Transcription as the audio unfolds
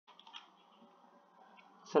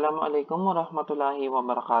Assalamualaikum warahmatullahi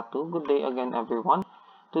wabarakatuh. Good day again, everyone.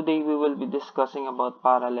 Today we will be discussing about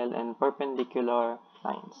parallel and perpendicular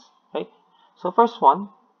lines. Okay. So first one,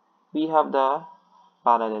 we have the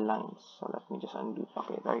parallel lines. So let me just undo.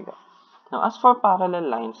 Okay, there you go. Now, as for parallel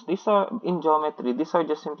lines, these are in geometry. These are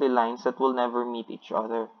just simply lines that will never meet each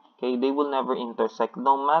other. Okay, they will never intersect,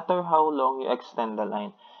 no matter how long you extend the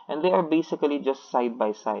line. And they are basically just side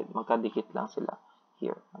by side. Magkadikit lang sila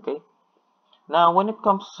here. Okay. Now, when it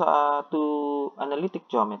comes to analytic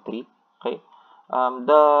geometry, okay,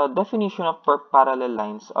 the definition of parallel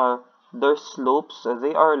lines are their slopes.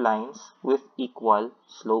 They are lines with equal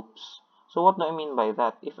slopes. So what do I mean by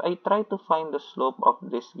that? If I try to find the slope of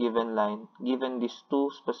this given line, given these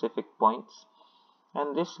two specific points,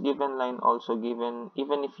 and this given line also given,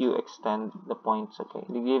 even if you extend the points, okay,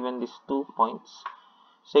 given these 2 points,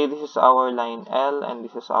 say this is our line L and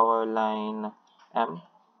this is our line M,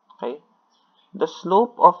 okay. The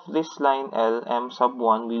slope of this line L, M sub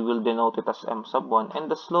 1, we will denote it as M sub 1. And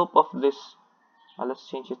the slope of this, let's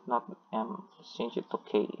change it not M, let's change it to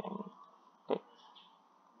K. Okay.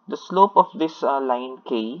 The slope of this line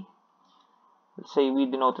K, let's say we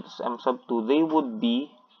denote it as M sub 2, they would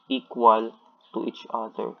be equal to each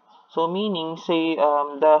other. So meaning, say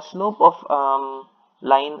the slope of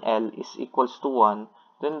line L is equals to 1,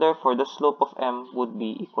 then therefore the slope of M would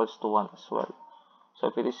be equals to 1 as well. So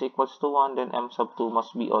if it is equals to 1, then M sub 2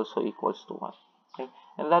 must be also equals to 1. Okay?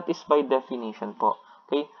 And that is by definition po.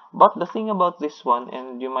 Okay? But the thing about this one,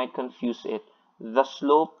 and you might confuse it, the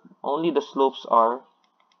slope, only the slopes are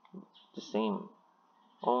the same.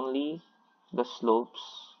 Only the slopes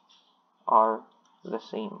are the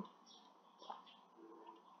same.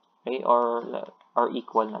 Okay? Or are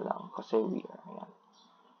equal na lang. Kasi we are. Ayan.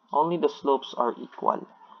 Only the slopes are equal.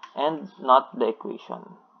 And not the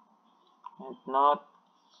equation. And not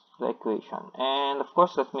the equation. And of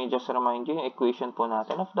course, let me just remind you, yung equation po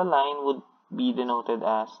natin of the line would be denoted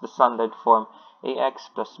as the standard form ax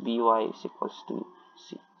plus by is equals to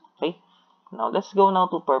c. Okay? Now, let's go now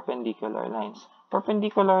to perpendicular lines.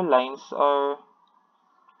 Perpendicular lines are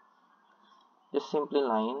just simply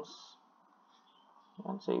lines.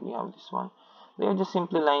 And say we have this one. They are just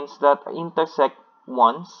simply lines that intersect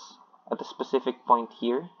once at a specific point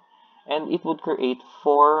here. And it would create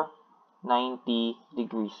 90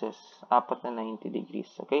 degrees. Apat na 90 degrees.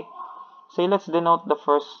 Okay? So let's denote the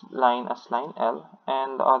first line as line L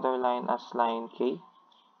and the other line as line K.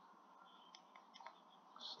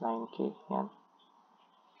 Line K. Yan.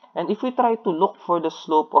 And if we try to look for the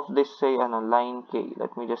slope of this, say, line K,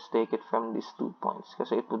 let me just take it from these 2 points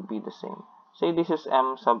kasi it would be the same. Say this is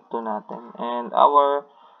M sub 2 natin. And our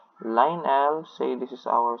line L, say this is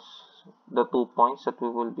the 2 points that we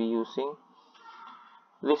will be using.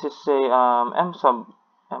 This is say M sub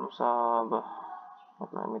let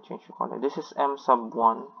me change the color. This is M sub 1.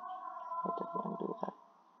 Wait, let me undo that.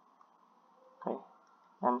 Okay.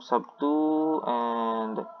 M sub 2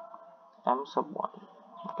 and M sub 1.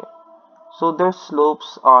 Okay. So their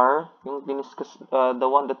slopes are the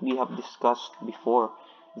one that we have discussed before.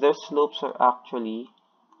 Their slopes are actually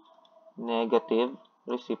negative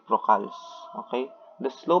reciprocals. Okay. The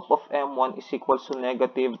slope of M1 is equal to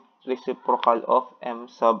negative reciprocal of M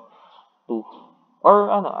sub 2. Or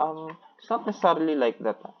it's not necessarily like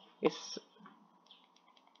that. It's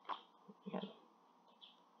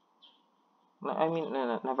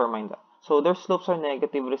no, never mind that. So their slopes are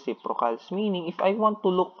negative reciprocals, meaning if I want to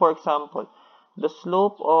look, for example, the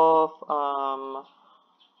slope of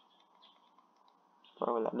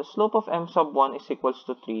M sub 1 is equals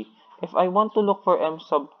to 3. If I want to look for M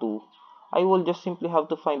sub 2, I will just simply have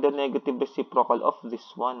to find the negative reciprocal of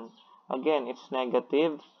this one. Again, it's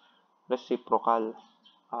negative reciprocal.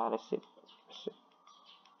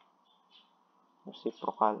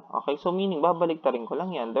 Reciprocal. Okay, so meaning, babaliktarin ko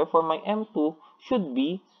lang yan. Therefore, my M2 should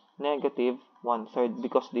be negative 1/3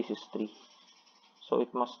 because this is 3. So,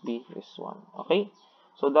 it must be this one. Okay,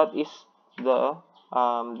 so that is the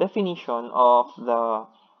definition of the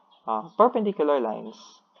perpendicular lines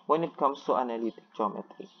when it comes to analytic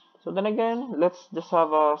geometry. So then again, let's just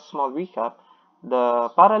have a small recap.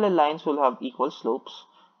 The parallel lines will have equal slopes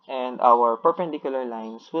and our perpendicular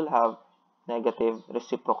lines will have negative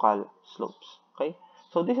reciprocal slopes. Okay,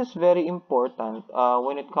 so this is very important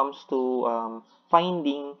when it comes to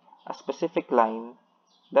finding a specific line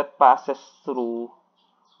that passes through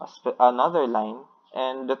another line,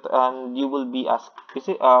 and that you will be asked,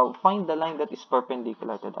 find the line that is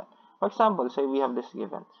perpendicular to that. For example, say we have this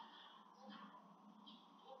given.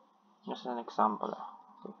 Just an example.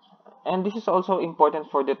 And this is also important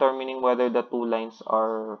for determining whether the two lines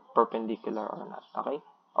are perpendicular or not, okay?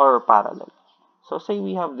 Or parallel. So say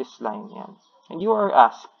we have this line, yan. And you are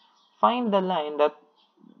asked, find the line that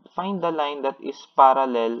is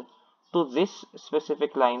parallel to this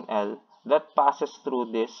specific line L that passes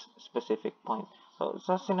through this specific point. So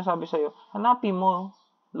sinasabi sa'yo, hanapin mo,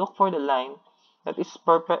 look for the line that is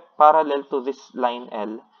parallel to this line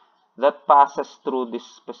L that passes through this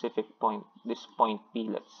specific point, this point P,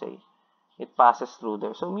 let's say. It passes through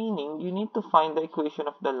there. So meaning, you need to find the equation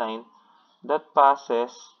of the line that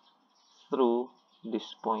passes through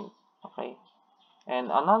this point. Okay? And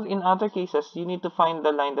in other cases, you need to find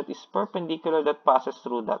the line that is perpendicular that passes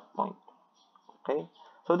through that point. Okay?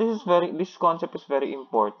 So this concept is very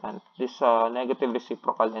important. This negative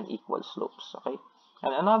reciprocal and equal slopes. Okay?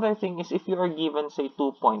 And another thing is if you are given, say,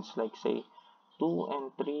 2 points, like say 2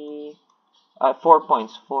 and 3, 4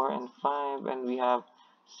 points, 4 and 5, and we have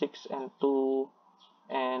 6 and 2,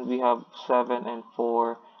 and we have 7 and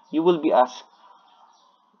 4, you will be asked,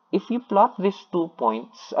 if you plot these 4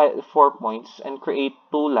 points and create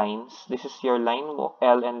 2 lines, this is your line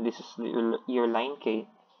L and this is your line K,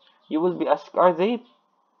 you will be asked, are they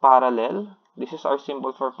parallel? This is our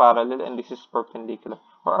symbol for parallel and this is perpendicular.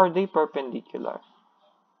 Or are they perpendicular?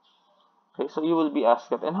 Okay, so you will be asked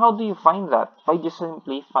that. And how do you find that? By just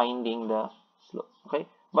simply finding the slope. Okay,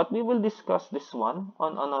 but we will discuss this one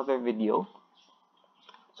on another video.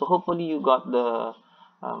 So hopefully you got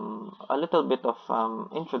a little bit of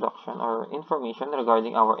introduction or information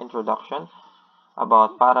regarding our introduction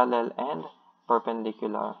about parallel and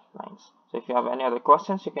perpendicular lines. So if you have any other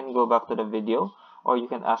questions, you can go back to the video or you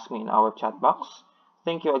can ask me in our chat box.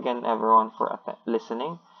 Thank you again everyone for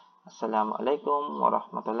listening. Assalamu alaikum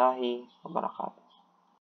warahmatullahi wabarakatuh.